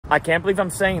I can't believe I'm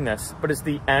saying this, but it's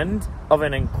the end of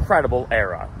an incredible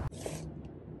era.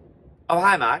 Oh,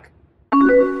 hi, Marc.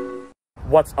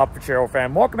 What's up, Freccero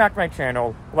fam? Welcome back to my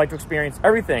channel. I'd like to experience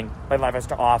everything that life has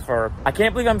to offer. I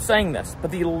can't believe I'm saying this,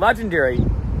 but the legendary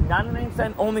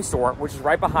 99-cent only store, which is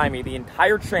right behind me, the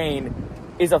entire chain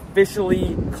is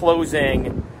officially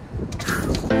closing.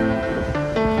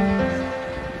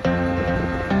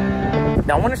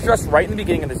 Now, I want to stress right in the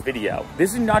beginning of this video,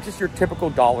 this is not just your typical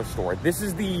dollar store. This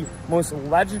is the most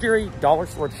legendary dollar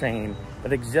store chain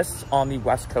that exists on the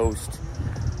West Coast.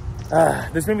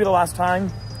 This may be the last time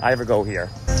I ever go here.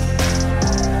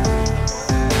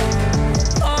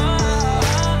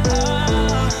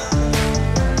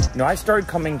 You know, I started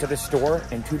coming to this store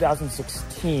in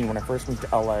 2016 when I first moved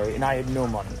to LA, and I had no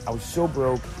money. I was so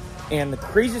broke. And the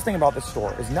craziest thing about this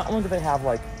store is not only do they have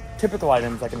like typical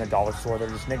items like in a dollar store that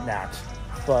are just knickknacks,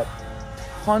 but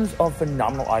tons of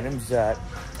phenomenal items that,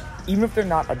 even if they're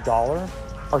not $1,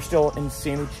 are still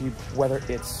insanely cheap, whether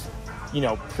it's, you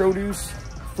know, produce,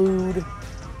 food,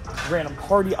 random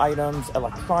party items,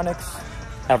 electronics,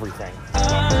 everything.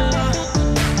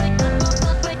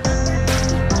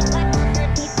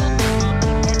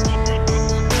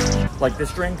 Like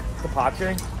this drink,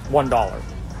 Tepache, $1.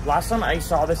 Last time I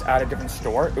saw this at a different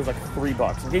store, it was like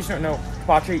 $3. In case you don't know,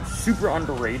 Tepache, super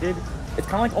underrated. It's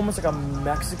kind of like almost like a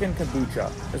Mexican kombucha,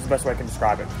 is the best way I can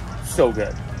describe it. So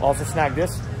good. I'll also snag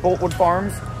this, Boltwood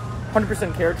Farms,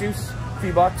 100% carrot juice,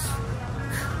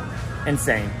 $3.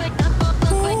 Insane.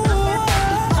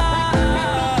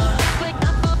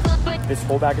 This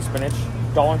whole bag of spinach,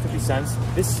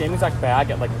 $1.50. This same exact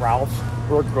bag at like Ralph's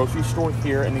or a grocery store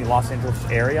here in the Los Angeles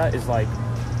area is like,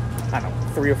 I don't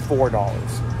know, $3 or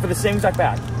 $4 for the same exact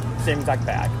bag. Same exact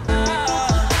bag.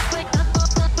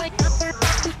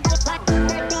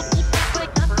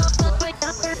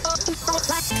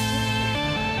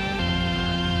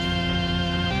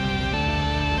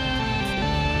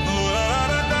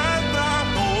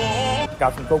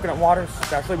 Got some coconut water,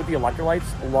 especially with the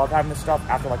electrolytes. Love having this stuff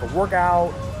after like a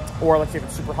workout, or let's say if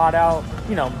it's super hot out,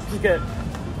 you know, just get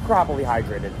properly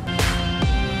hydrated.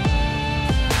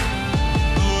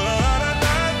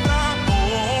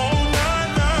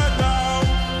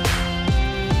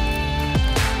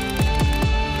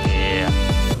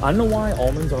 I don't know why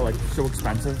almonds are like so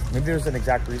expensive. Maybe there's an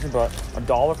exact reason, but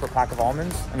 $1 for a pack of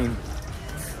almonds, I mean,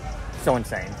 so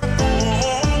insane.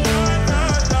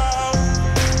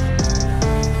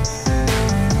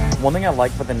 One thing I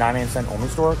like about the 99-cent only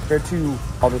store compared to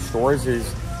other stores is,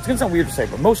 it's gonna sound weird to say,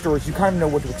 but most stores, you kind of know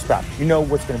what to expect. You know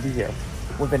what's gonna be here.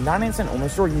 With the 99-cent only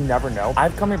store, you never know.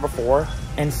 I've come here before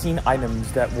and seen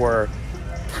items that were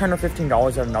 $10 or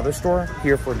 $15 at another store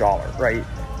here for $1, right?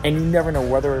 And you never know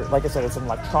whether, like I said, it's an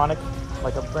electronic,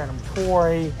 like a random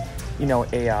toy, you know,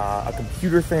 a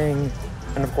computer thing,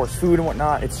 and of course food and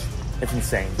whatnot. It's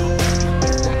insane.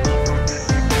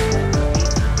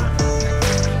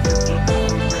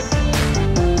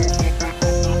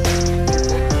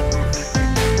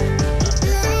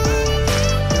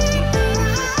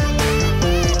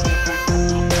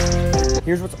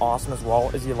 Here's what's awesome as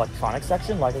well is the electronics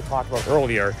section, like I talked about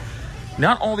earlier.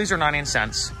 Not all these are 99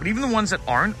 cents, but even the ones that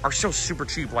aren't are still super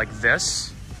cheap. Like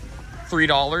this,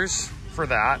 $3 for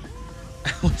that.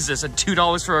 What is this,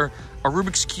 $2 for a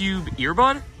Rubik's Cube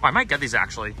earbud? Oh, I might get these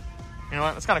actually. You know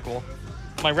what, that's kind of cool.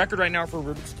 My record right now for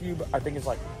Rubik's Cube, I think is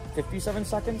like 57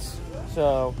 seconds.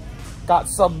 So got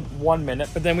sub 1 minute,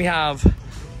 but then we have a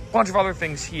bunch of other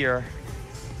things here.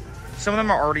 Some of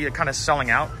them are already kind of selling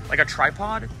out, like a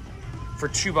tripod for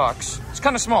 $2. It's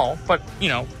kind of small, but you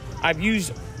know, I've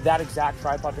used that exact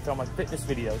tripod to film like fitness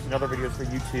videos and other videos for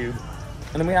YouTube.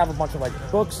 And then we have a bunch of like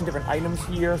books and different items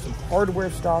here, some hardware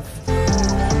stuff.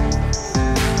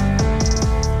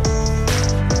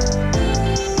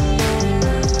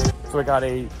 So I got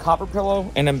a copper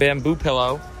pillow and a bamboo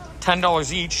pillow,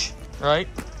 $10 each, right?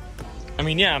 I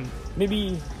mean, yeah,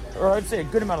 maybe, or I'd say a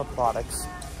good amount of products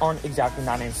aren't exactly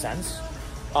 99 cents.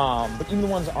 But even the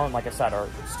ones that aren't, like I said, are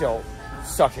still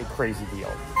such a crazy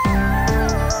deal.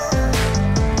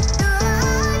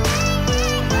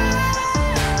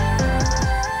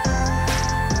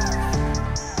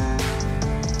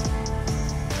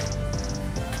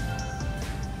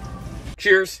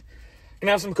 Cheers.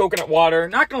 Gonna have some coconut water.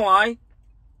 Not gonna lie,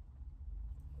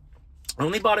 I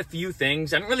only bought a few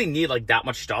things. I didn't really need like that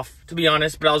much stuff, to be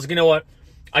honest, but I was like, you know what?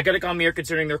 I gotta come here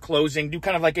considering they're closing, do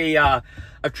kind of like a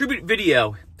tribute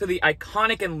video to the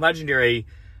iconic and legendary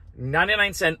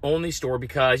 99-cent only store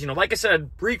because, you know, like I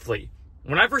said briefly,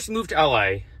 when I first moved to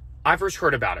LA, I first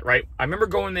heard about it, right? I remember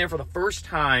going there for the first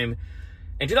time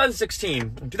in 2016.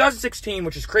 In 2016,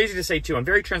 which is crazy to say too, I'm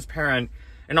very transparent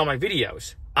in all my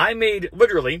videos. I made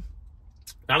literally,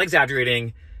 not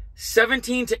exaggerating,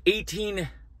 $17,000 to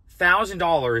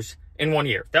 $18,000 in 1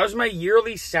 year. That was my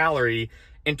yearly salary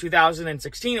in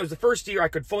 2016. It was the first year I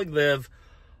could fully live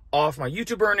off my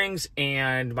YouTube earnings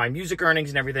and my music earnings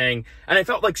and everything. And I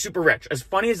felt like super rich. As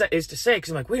funny as that is to say, because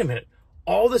I'm like, wait a minute,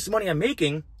 all this money I'm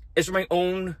making is for my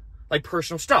own like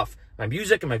personal stuff. My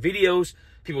music and my videos,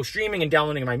 people streaming and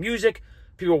downloading my music,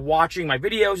 people watching my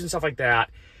videos and stuff like that.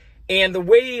 And the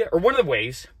way, or one of the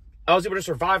ways I was able to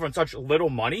survive on such little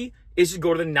money is to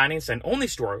go to the 99-cent only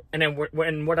store. And then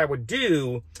what I would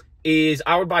do is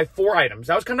I would buy 4 items.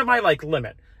 That was kind of my like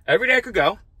limit. Every day I could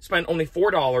go, spend only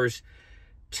 $4.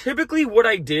 Typically what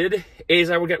I did is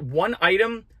I would get 1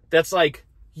 item that's like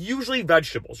usually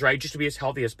vegetables, right? Just to be as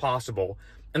healthy as possible.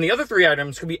 And the other 3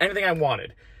 items could be anything I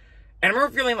wanted. And I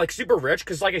remember feeling like super rich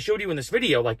because like I showed you in this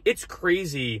video, like it's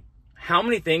crazy how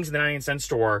many things in the 99-cent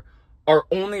store are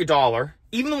only $1.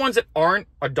 Even the ones that aren't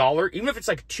 $1, even if it's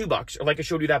like $2, or like I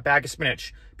showed you that bag of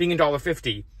spinach being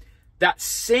 $1.50, that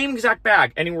same exact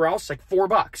bag anywhere else, like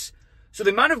 $4. So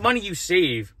the amount of money you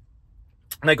save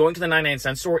like going to the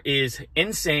 99-cent store is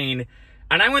insane.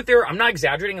 And I went there, I'm not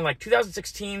exaggerating, in like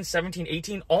 2016, 17,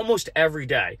 18, almost every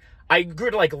day. I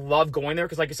grew to like love going there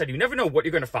because like I said, you never know what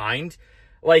you're going to find.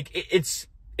 Like it's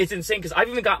insane because I've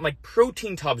even gotten like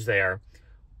protein tubs there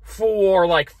for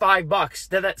like $5.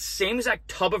 That same exact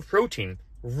tub of protein,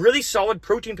 really solid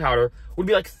protein powder, would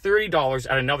be like $30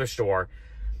 at another store.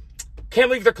 Can't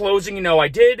believe they're closing. You know, I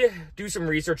did do some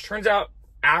research. Turns out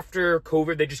after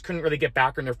COVID, they just couldn't really get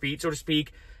back on their feet, so to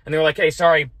speak. And they were like, hey,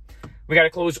 sorry, we got to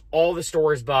close all the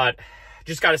stores. But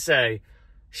just got to say,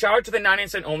 shout out to the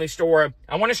 99-cent only store.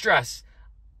 I want to stress,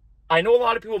 I know a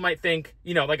lot of people might think,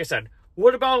 you know, like I said,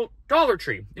 what about Dollar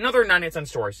Tree and other 99-cent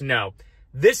stores? No,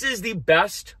 this is the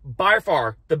best, by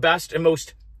far, the best and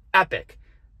most epic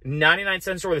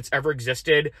 99-cent store that's ever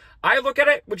existed. I look at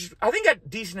it, which I think a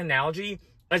decent analogy,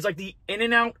 as like the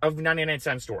In-N-Out of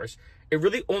 99-cent stores. It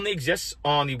really only exists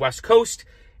on the West Coast.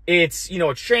 It's, you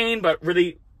know, a chain, but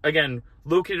really, again,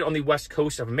 located on the West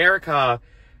Coast of America.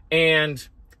 And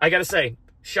I gotta say,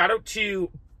 shout out to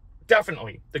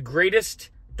definitely the greatest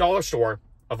dollar store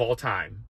of all time.